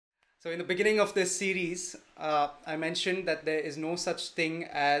So in the beginning of this series, I mentioned that there is no such thing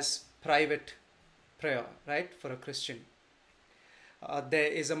as private prayer, right, for a Christian. There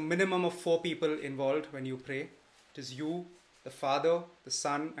is a minimum of 4 people involved when you pray. It is you, the Father, the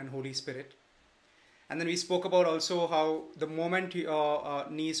Son, and Holy Spirit. And then we spoke about also how the moment your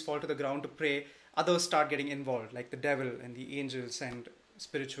knees fall to the ground to pray, others start getting involved, like the devil and the angels and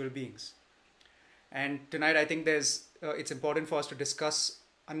spiritual beings. And tonight, I think it's important for us to discuss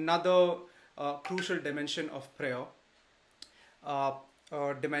another crucial dimension of prayer, a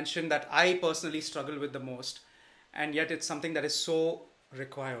dimension that I personally struggle with the most, and yet it's something that is so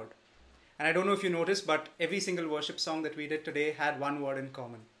required. And I don't know if you noticed, but every single worship song that we did today had one word in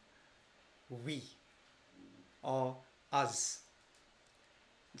common: we, or us.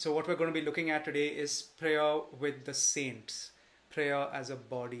 So what we're going to be looking at today is prayer with the saints, prayer as a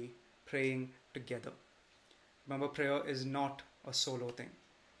body, praying together. Remember, prayer is not a solo thing.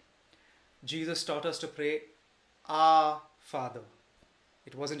 Jesus taught us to pray, Our Father.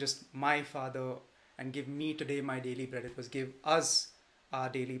 It wasn't just my Father and give me today my daily bread. It was give us our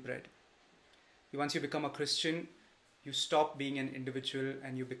daily bread. Once you become a Christian, you stop being an individual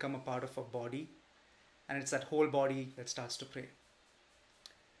and you become a part of a body. And it's that whole body that starts to pray.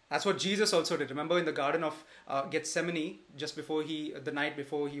 That's what Jesus also did. Remember in the Garden of Gethsemane, the night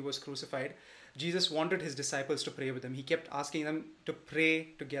before he was crucified, Jesus wanted his disciples to pray with him. He kept asking them to pray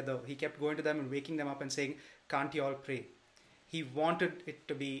together. He kept going to them and waking them up and saying, can't you all pray? He wanted it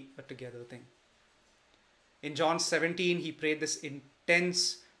to be a together thing. In John 17, he prayed this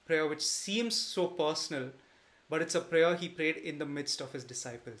intense prayer which seems so personal, but it's a prayer he prayed in the midst of his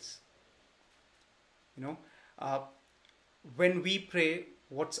disciples. When we pray,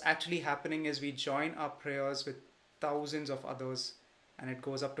 what's actually happening is we join our prayers with thousands of others and it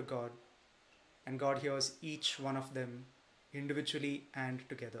goes up to God. And God hears each one of them individually and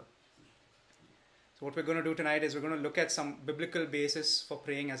together. So what we're going to do tonight is we're going to look at some biblical basis for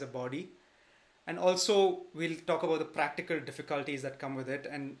praying as a body. And also we'll talk about the practical difficulties that come with it.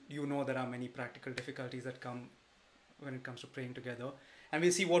 And you know there are many practical difficulties that come when it comes to praying together. And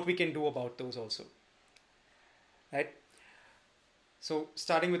we'll see what we can do about those also. Right? So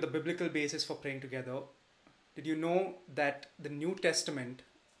starting with the biblical basis for praying together, did you know that the New Testament,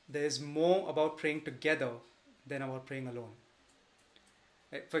 there is more about praying together than about praying alone?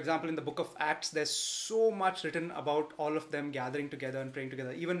 Right? For example, in the book of Acts, there's so much written about all of them gathering together and praying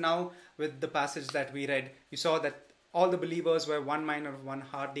together. Even now, with the passage that we read, you saw that all the believers were one mind and one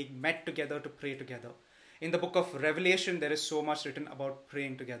heart. They met together to pray together. In the book of Revelation, there is so much written about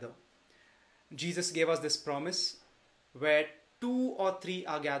praying together. Jesus gave us this promise, where 2 or 3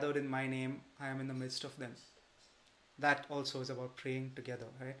 are gathered in my name, I am in the midst of them. That also is about praying together,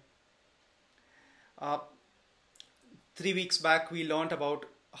 right? 3 weeks back, we learned about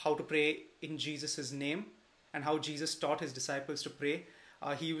how to pray in Jesus' name and how Jesus taught his disciples to pray.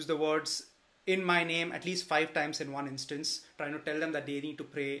 He used the words in my name at least 5 times in one instance, trying to tell them that they need to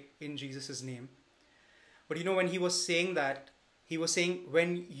pray in Jesus' name. But when he was saying that, he was saying,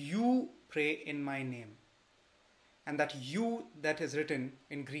 when you pray in my name. And that you that is written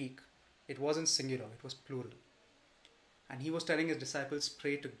in Greek, it wasn't singular, it was plural. And he was telling his disciples,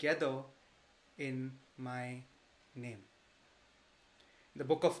 pray together in my name. In the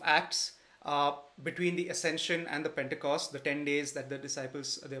book of Acts, between the Ascension and the Pentecost, the 10 days that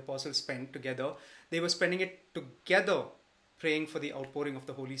the apostles spent together, they were spending it together praying for the outpouring of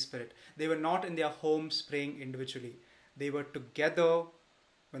the Holy Spirit. They were not in their homes praying individually. They were together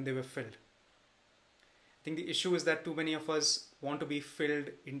when they were filled. I think the issue is that too many of us want to be filled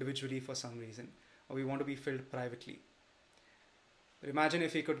individually for some reason, or we want to be filled privately. But imagine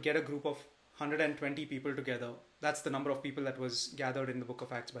if we could get a group of 120 people together. That's the number of people that was gathered in the book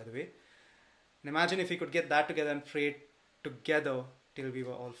of Acts, by the way. And imagine if we could get that together and pray together till we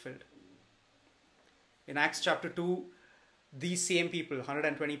were all filled. In Acts chapter 2, these same people,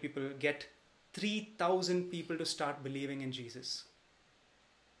 120 people, get 3,000 people to start believing in Jesus.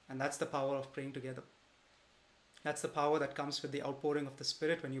 And that's the power of praying together. That's the power that comes with the outpouring of the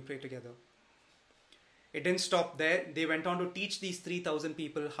Spirit when you pray together. It didn't stop there. They went on to teach these 3,000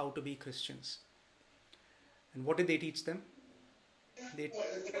 people how to be Christians. And what did they teach them?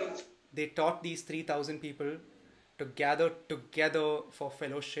 They taught these 3,000 people to gather together for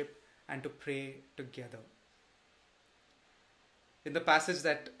fellowship and to pray together. In the passage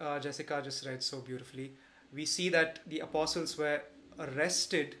that Jessica just read so beautifully, we see that the apostles were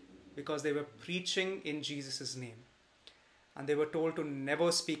arrested because they were preaching in Jesus' name. And they were told to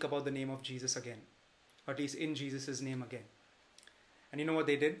never speak about the name of Jesus again. Or at least in Jesus' name again. And you know what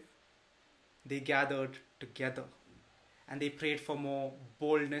they did? They gathered together. and they prayed for more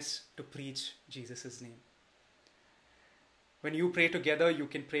boldness to preach Jesus' name. When you pray together, you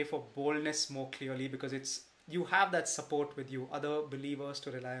can pray for boldness more clearly because you have that support with you, other believers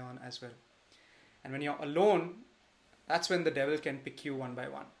to rely on as well. And when you're alone, that's when the devil can pick you one by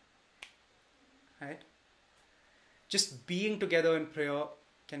one. Right? Just being together in prayer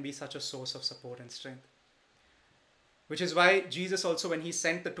can be such a source of support and strength. Which is why Jesus also, when he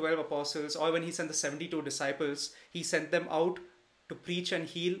sent the 12 apostles or when he sent the 72 disciples, he sent them out to preach and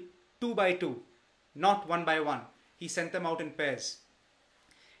heal 2 by 2, not 1 by 1. He sent them out in pairs.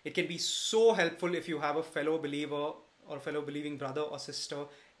 It can be so helpful if you have a fellow believer or fellow believing brother or sister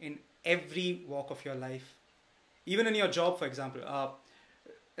in every walk of your life. Even in your job, for example.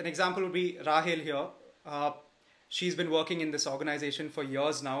 An example would be Rahel here. She's been working in this organization for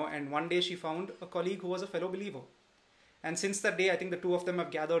years now, and one day she found a colleague who was a fellow believer. And since that day, I think the two of them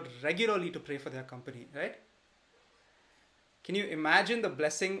have gathered regularly to pray for their company, right? Can you imagine the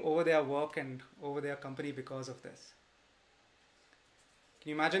blessing over their work and over their company because of this? Can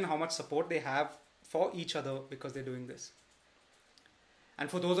you imagine how much support they have for each other because they're doing this? And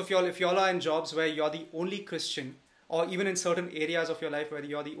for those of y'all, if y'all are in jobs where you're the only Christian, or even in certain areas of your life where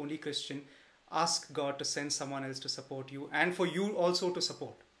you're the only Christian, ask God to send someone else to support you and for you also to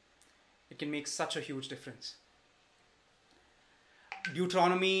support. It can make such a huge difference.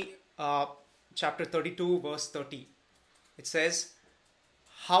 Deuteronomy chapter 32 verse 30. It says,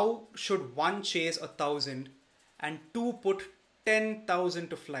 "How should one chase 1,000 and two put 10,000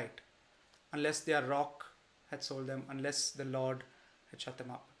 to flight unless their rock had sold them, unless the Lord had shut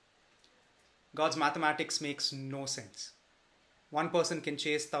them up?" God's mathematics makes no sense. One person can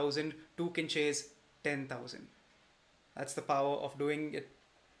chase 1,000, two can chase 10,000. That's the power of doing it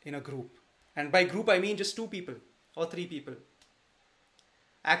in a group. And by group, I mean just 2 people or 3 people.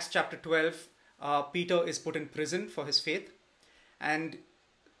 Acts chapter 12, Peter is put in prison for his faith. And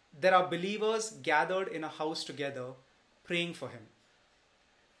there are believers gathered in a house together praying for him.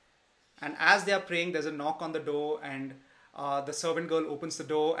 And as they are praying, there's a knock on the door, and the servant girl opens the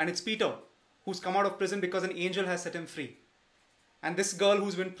door, and it's Peter, who's come out of prison because an angel has set him free. And this girl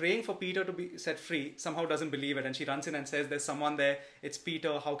who's been praying for Peter to be set free somehow doesn't believe it, and she runs in and says, "There's someone there, it's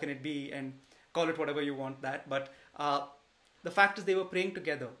Peter, how can it be?" And call it whatever you want that. But the fact is they were praying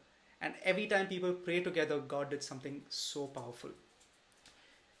together. And every time people pray together, God did something so powerful.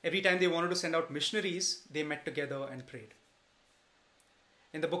 Every time they wanted to send out missionaries, they met together and prayed.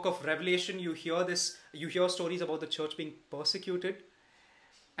 In the book of Revelation, you hear stories about the church being persecuted,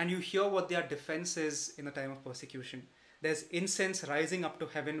 and you hear what their defense is in the time of persecution. There's incense rising up to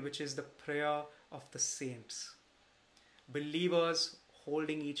heaven, which is the prayer of the saints. Believers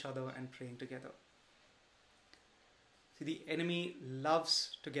holding each other and praying together. See, the enemy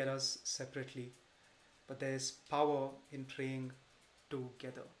loves to get us separately, but there's power in praying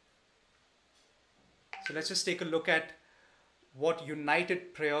together. So let's just take a look at what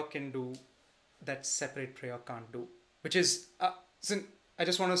united prayer can do that separate prayer can't do. Which is, I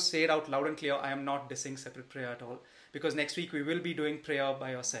just want to say it out loud and clear, I am not dissing separate prayer at all. Because next week we will be doing prayer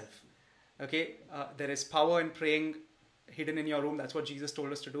by yourself. Okay, there is power in praying hidden in your room. That's what Jesus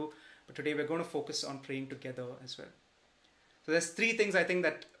told us to do. But today we're going to focus on praying together as well. So there's 3 things I think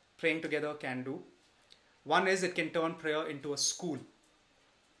that praying together can do. One is it can turn prayer into a school.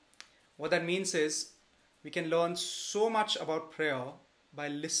 What that means is we can learn so much about prayer by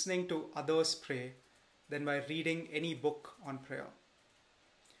listening to others pray than by reading any book on prayer.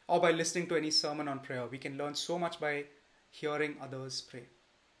 Or by listening to any sermon on prayer. We can learn so much by hearing others pray.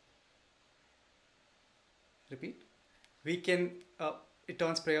 Repeat. It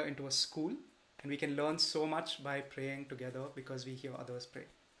turns prayer into a school, and we can learn so much by praying together because we hear others pray.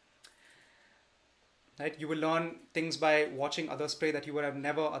 Right? You will learn things by watching others pray that you would have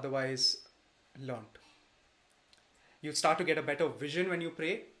never otherwise learned. You start to get a better vision when you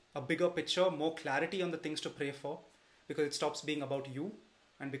pray, a bigger picture, more clarity on the things to pray for, because it stops being about you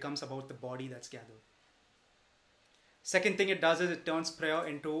and becomes about the body that's gathered. Second thing it does is it turns prayer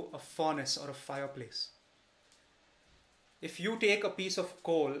into a furnace or a fireplace. If you take a piece of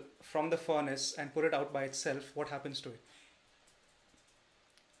coal from the furnace and put it out by itself, what happens to it?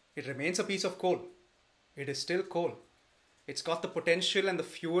 It remains a piece of coal. It is still coal. It's got the potential and the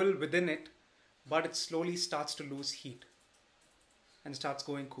fuel within it, but it slowly starts to lose heat and starts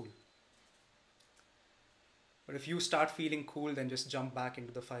going cool. But if you start feeling cool, then just jump back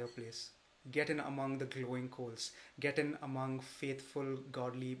into the fireplace. Get in among the glowing coals. Get in among faithful,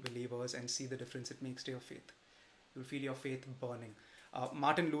 godly believers and see the difference it makes to your faith. You'll feel your faith burning.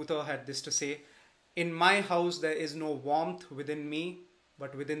 Martin Luther had this to say, "In my house there is no warmth within me,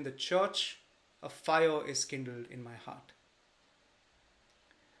 but within the church a fire is kindled in my heart."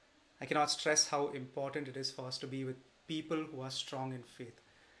 I cannot stress how important it is for us to be with people who are strong in faith.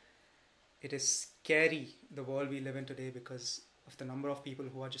 It is scary, the world we live in today, because of the number of people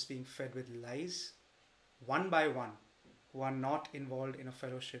who are just being fed with lies, one by one, who are not involved in a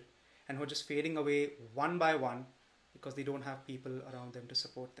fellowship, and who are just fading away one by one because they don't have people around them to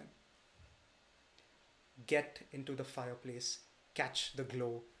support them. Get into the fireplace, catch the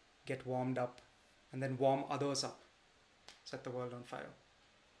glow, get warmed up, and then warm others up. Set the world on fire.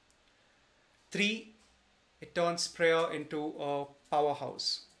 3, it turns prayer into a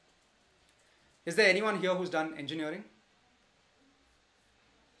powerhouse. Is there anyone here who's done engineering?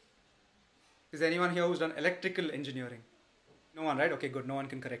 Is there anyone here who's done electrical engineering? No one, right? Okay, good. No one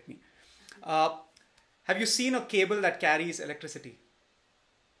can correct me. Have you seen a cable that carries electricity?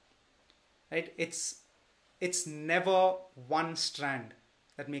 Right? It's never one strand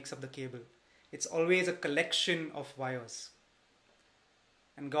that makes up the cable. It's always a collection of wires.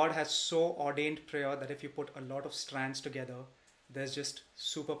 And God has so ordained prayer that if you put a lot of strands together, there's just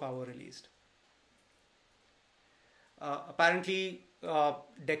superpower released. Apparently,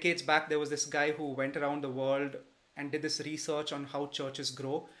 decades back, there was this guy who went around the world and did this research on how churches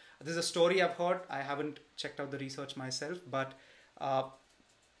grow. This is a story I've heard. I haven't checked out the research myself, but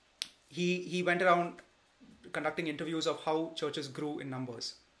he went around conducting interviews of how churches grew in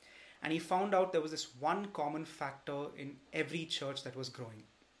numbers. And he found out there was this one common factor in every church that was growing.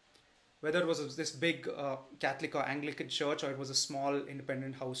 Whether it was this big Catholic or Anglican church, or it was a small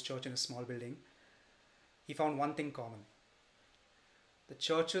independent house church in a small building, he found one thing common. The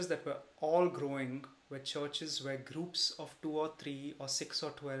churches that were all growing were churches where groups of 2 or 3 or 6 or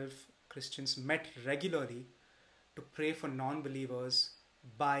 12 Christians met regularly to pray for non-believers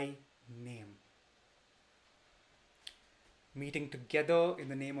by name. Meeting together in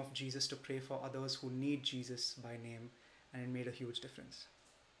the name of Jesus to pray for others who need Jesus by name, and it made a huge difference.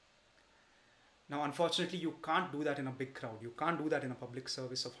 Now, unfortunately, you can't do that in a big crowd. You can't do that in a public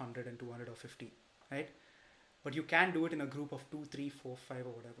service of 100 and 200 or 50, right? But you can do it in a group of 2, 3, 4, 5 or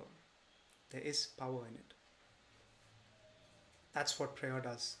whatever. There is power in it. That's what prayer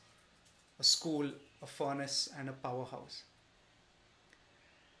does. A school, a furnace, and a powerhouse.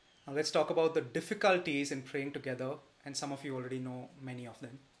 Now let's talk about the difficulties in praying together, and some of you already know many of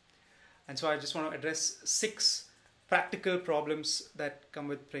them. And so I just want to address 6 practical problems that come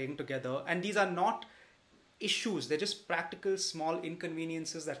with praying together. And these are not issues, they're just practical small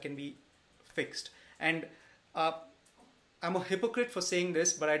inconveniences that can be fixed. And I'm a hypocrite for saying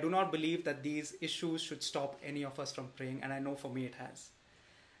this, but I do not believe that these issues should stop any of us from praying, and I know for me it has.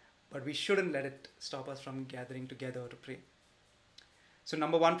 But we shouldn't let it stop us from gathering together to pray. So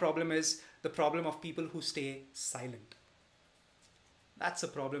number 1 problem is the problem of people who stay silent. That's a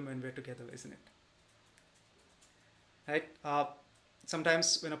problem when we're together, isn't it? Right?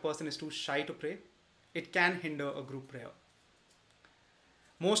 Sometimes when a person is too shy to pray, it can hinder a group prayer.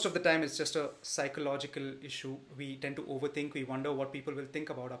 Most of the time it's just a psychological issue. We tend to overthink. We wonder what people will think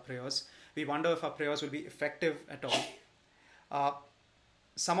about our prayers. We wonder if our prayers will be effective at all.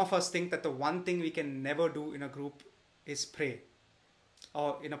 Some of us think that the one thing we can never do in a group is pray.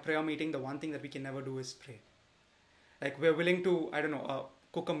 Or in a prayer meeting, the one thing that we can never do is pray. Like we're willing to,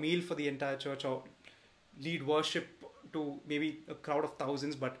 cook a meal for the entire church or lead worship to maybe a crowd of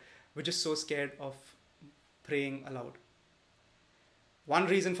thousands, but we're just so scared of praying aloud. One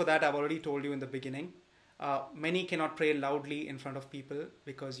reason for that I've already told you in the beginning. Many cannot pray loudly in front of people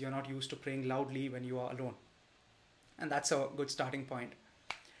because you're not used to praying loudly when you are alone. And that's a good starting point.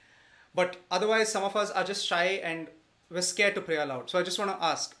 But otherwise, some of us are just shy and we're scared to pray aloud. So I just want to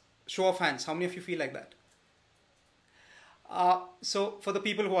ask, show of hands, how many of you feel like that? So for the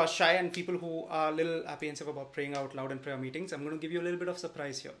people who are shy and people who are a little apprehensive about praying out loud in prayer meetings, I'm going to give you a little bit of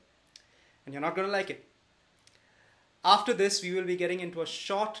surprise here. And you're not going to like it. After this, we will be getting into a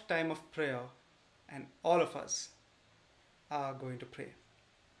short time of prayer, and all of us are going to pray.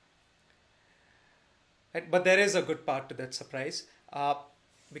 Right? But there is a good part to that surprise,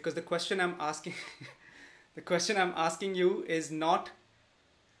 because the question I'm asking, the question I'm asking you is not,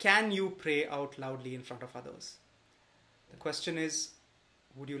 can you pray out loudly in front of others? The question is,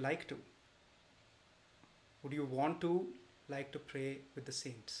 would you like to? Would you want to like to pray with the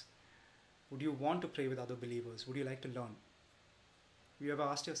saints? Would you want to pray with other believers? Would you like to learn? Have you ever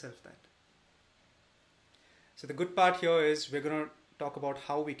asked yourself that? So the good part here is we're going to talk about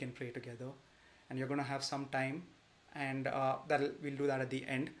how we can pray together, and you're going to have some time, and we'll do that at the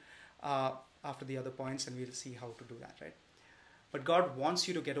end after the other points, and we'll see how to do that, right? But God wants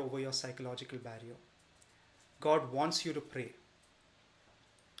you to get over your psychological barrier. God wants you to pray.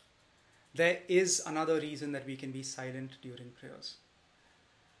 There is another reason that we can be silent during prayers.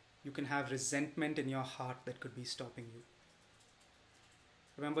 You can have resentment in your heart that could be stopping you.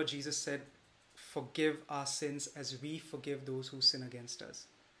 Remember, Jesus said, forgive our sins as we forgive those who sin against us.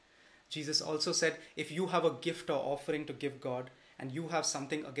 Jesus also said, if you have a gift or offering to give God and you have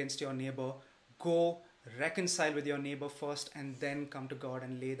something against your neighbor, go reconcile with your neighbor first and then come to God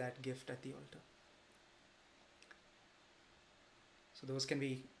and lay that gift at the altar. So those can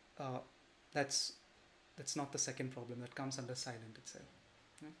be, that's not the second problem. That comes under silent itself.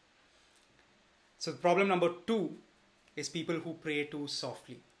 Yeah? So problem number 2 is people who pray too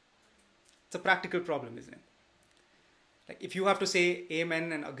softly. It's a practical problem, isn't it? Like if you have to say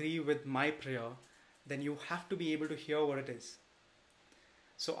amen and agree with my prayer, then you have to be able to hear what it is.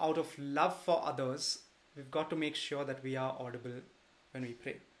 So out of love for others, we've got to make sure that we are audible when we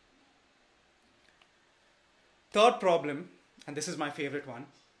pray. Third problem, and this is my favorite one,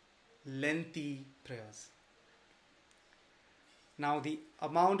 lengthy prayers. Now the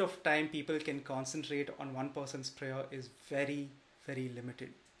amount of time people can concentrate on one person's prayer is very, very limited.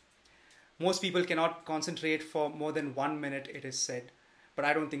 Most people cannot concentrate for more than 1 minute, it is said. But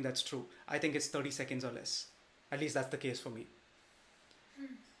I don't think that's true. I think it's 30 seconds or less. At least that's the case for me.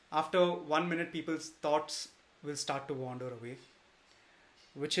 After 1 minute, people's thoughts will start to wander away.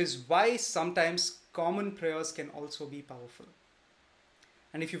 Which is why sometimes common prayers can also be powerful.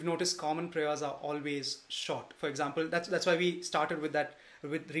 And if you've noticed, common prayers are always short. For example, that's why we started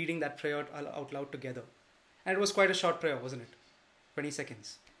with reading that prayer out loud together. And it was quite a short prayer, wasn't it? 20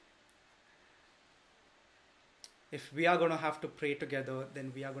 seconds. If we are going to have to pray together,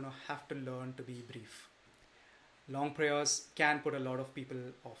 then we are going to have to learn to be brief. Long prayers can put a lot of people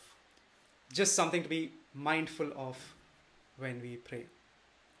off. Just something to be mindful of when we pray.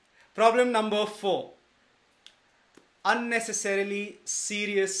 Problem number 4. Unnecessarily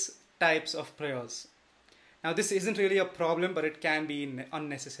serious types of prayers. Now this isn't really a problem, but it can be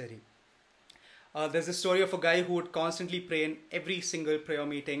unnecessary. There's a story of a guy who would constantly pray in every single prayer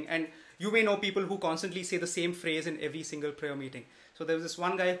meeting, and you may know people who constantly say the same phrase in every single prayer meeting. So there was this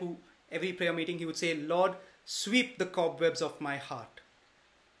one guy who, every prayer meeting, he would say, Lord, sweep the cobwebs of my heart.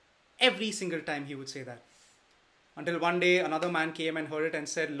 Every single time he would say that. Until one day another man came and heard it and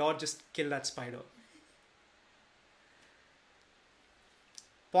said, Lord, just kill that spider.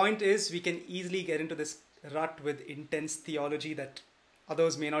 Point is, we can easily get into this rut with intense theology that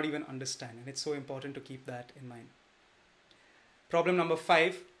others may not even understand. And it's so important to keep that in mind. Problem number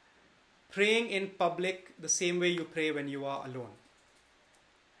 5. Praying in public the same way you pray when you are alone.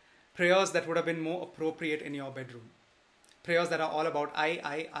 Prayers that would have been more appropriate in your bedroom. Prayers that are all about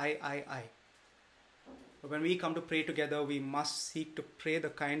I. But when we come to pray together, we must seek to pray the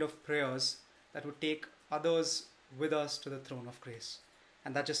kind of prayers that would take others with us to the throne of grace.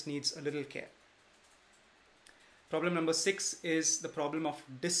 And that just needs a little care. Problem number 6 is the problem of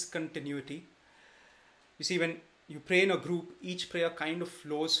discontinuity. You see, when you pray in a group, each prayer kind of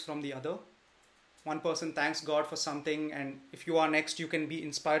flows from the other. One person thanks God for something, and if you are next, you can be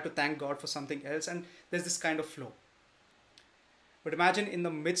inspired to thank God for something else, and there's this kind of flow. But imagine in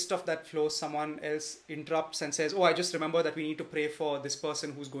the midst of that flow, someone else interrupts and says, oh, I just remember that we need to pray for this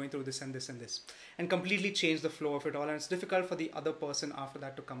person who's going through this and this and this, and completely change the flow of it all. And it's difficult for the other person after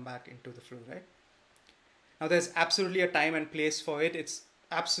that to come back into the flow, right? Now, there's absolutely a time and place for it. It's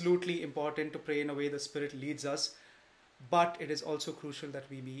absolutely important to pray in a way the Spirit leads us, but it is also crucial that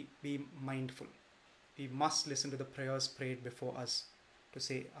we be mindful. We must listen to the prayers prayed before us to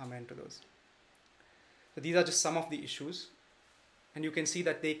say amen to those. So these are just some of the issues. And you can see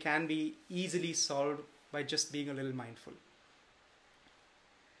that they can be easily solved by just being a little mindful.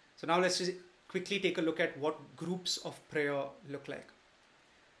 So now let's just quickly take a look at what groups of prayer look like.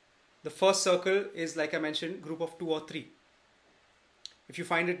 The first circle is, like I mentioned, group of 2 or 3. If you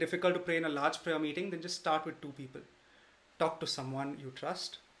find it difficult to pray in a large prayer meeting, then just start with 2 people. Talk to someone you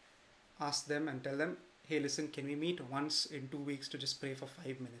trust. Ask them and tell them, hey, listen, can we meet once in 2 weeks to just pray for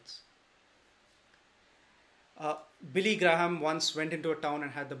 5 minutes? Billy Graham once went into a town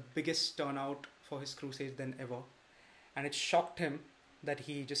and had the biggest turnout for his crusade than ever. And it shocked him that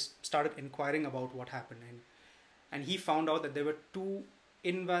he just started inquiring about what happened. And he found out that there were 2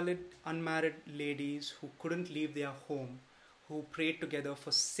 invalid, unmarried ladies who couldn't leave their home, who prayed together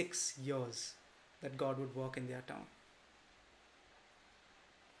for 6 years that God would work in their town.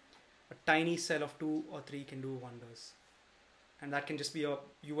 A tiny cell of 2 or 3 can do wonders. And that can just be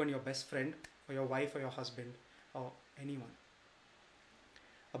you and your best friend, or your wife or your husband, or anyone.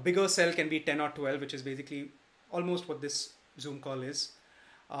 A bigger cell can be 10 or 12, which is basically almost what this Zoom call is.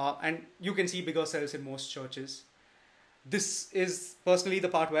 And you can see bigger cells in most churches. This is personally the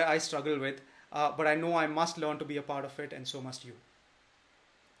part where I struggle with, but I know I must learn to be a part of it, and so must you.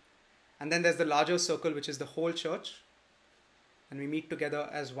 And then there's the larger circle, which is the whole church. And we meet together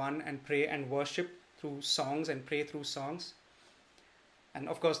as one and pray and worship through songs and pray through songs. And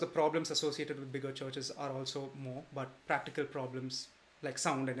of course, the problems associated with bigger churches are also more, but practical problems like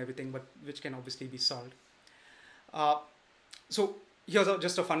sound and everything, but which can obviously be solved. So here's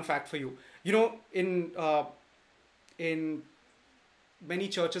just a fun fact for you. You know, in many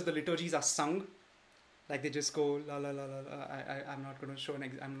churches, the liturgies are sung. Like they just go la la la la. I'm not going to show I'm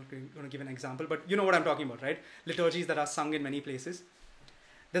not going to give an example, but you know what I'm talking about, right? Liturgies that are sung in many places.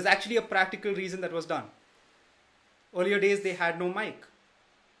 There's actually a practical reason that was done. Earlier days, they had no mic.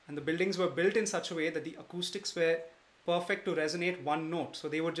 And the buildings were built in such a way that the acoustics were perfect to resonate one note. So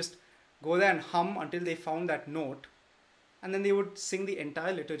they would just go there and hum until they found that note. And then they would sing the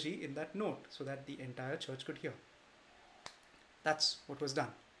entire liturgy in that note so that the entire church could hear. That's what was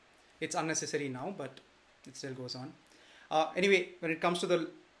done. It's unnecessary now, but it still goes on. Anyway, when it comes to the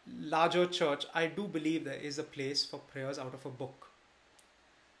larger church, I do believe there is a place for prayers out of a book.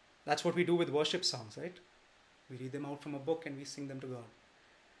 That's what we do with worship songs, right? We read them out from a book and we sing them to God.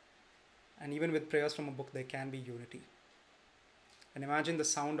 And even with prayers from a book, there can be unity. And imagine the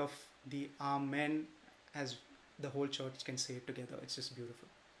sound of the Amen as the whole church can say it together. It's just beautiful.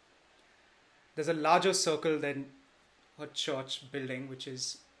 There's a larger circle than a church building, which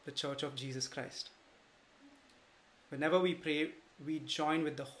is the Church of Jesus Christ. Whenever we pray, we join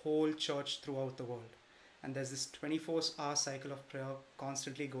with the whole church throughout the world. And there's this 24-hour cycle of prayer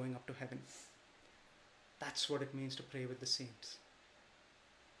constantly going up to heaven. That's what it means to pray with the saints.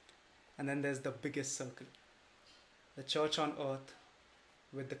 And then there's the biggest circle, the church on earth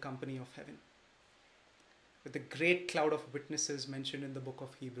with the company of heaven. With the great cloud of witnesses mentioned in the book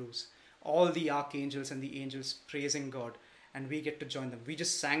of Hebrews, all the archangels and the angels praising God, and we get to join them. We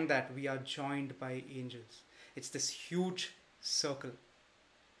just sang that we are joined by angels. It's this huge circle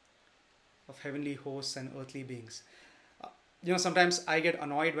of heavenly hosts and earthly beings. Sometimes I get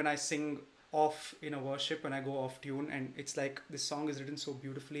annoyed when I sing off in a worship, when I go off tune, and it's like this song is written so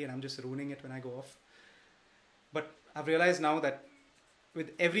beautifully and I'm just ruining it when I go off. But I've realized now that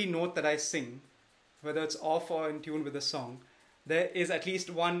with every note that I sing, whether it's off or in tune with the song, there is at least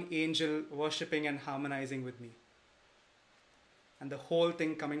one angel worshipping and harmonizing with me. And the whole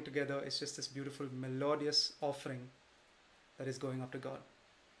thing coming together is just this beautiful melodious offering that is going up to God.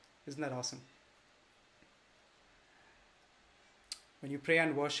 Isn't that awesome? When you pray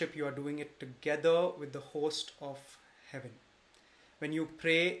and worship, you are doing it together with the host of heaven. When you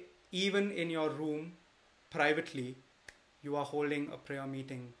pray, even in your room, privately, you are holding a prayer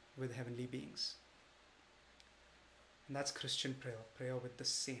meeting with heavenly beings. And that's Christian prayer, prayer with the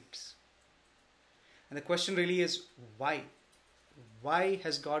saints. And the question really is, why? Why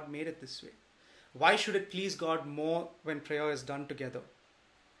has God made it this way? Why should it please God more when prayer is done together?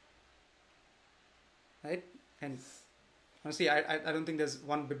 Right? And honestly, I don't think there's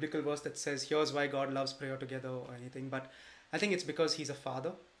one biblical verse that says, here's why God loves prayer together or anything, but I think it's because He's a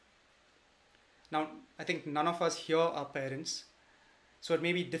father. Now, I think none of us here are parents, so it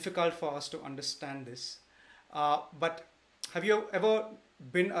may be difficult for us to understand this. But have you ever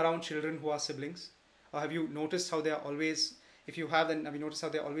been around children who are siblings? Or have you noticed how they are always, if you have, then have you noticed how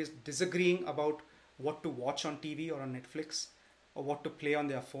they're always disagreeing about what to watch on TV or on Netflix or what to play on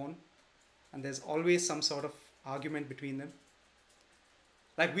their phone? And there's always some sort of argument between them.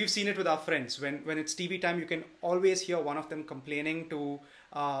 Like we've seen it with our friends. When it's TV time, you can always hear one of them complaining to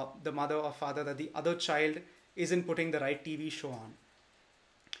the mother or father that the other child isn't putting the right TV show on.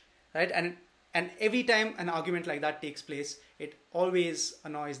 Right? And every time an argument like that takes place, it always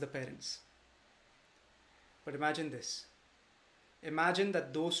annoys the parents. But imagine this. Imagine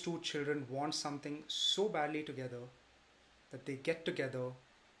that those two children want something so badly together that they get together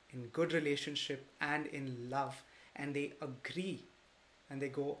in good relationship and in love, and they agree and they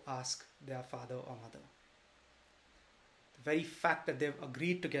go ask their father or mother. The very fact that they've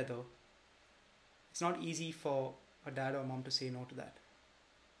agreed together, it's not easy for a dad or mom to say no to that.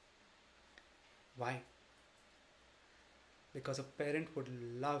 Why? Because a parent would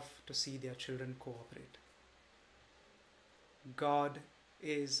love to see their children cooperate. God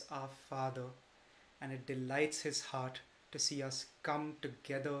is our Father, and it delights His heart to see us come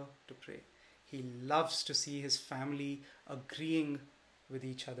together to pray. He loves to see His family agreeing with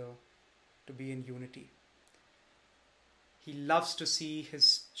each other to be in unity. He loves to see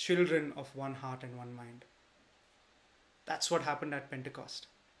His children of one heart and one mind. That's what happened at Pentecost.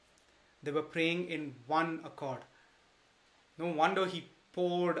 They were praying in one accord. No wonder He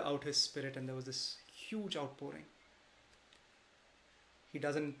poured out His Spirit and there was this huge outpouring. He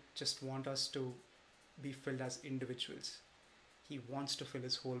doesn't just want us to be filled as individuals. He wants to fill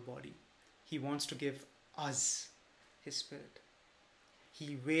His whole body. He wants to give us His Spirit.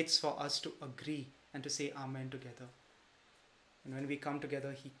 He waits for us to agree and to say Amen together. And when we come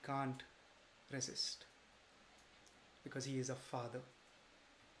together, He can't resist because He is a Father.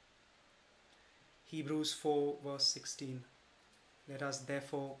 Hebrews 4 verse 16. Let us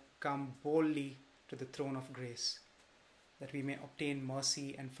therefore come boldly to the throne of grace, that we may obtain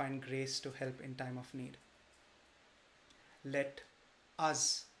mercy and find grace to help in time of need. Let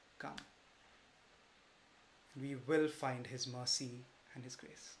us come. We will find His mercy and His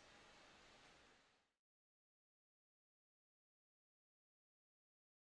grace.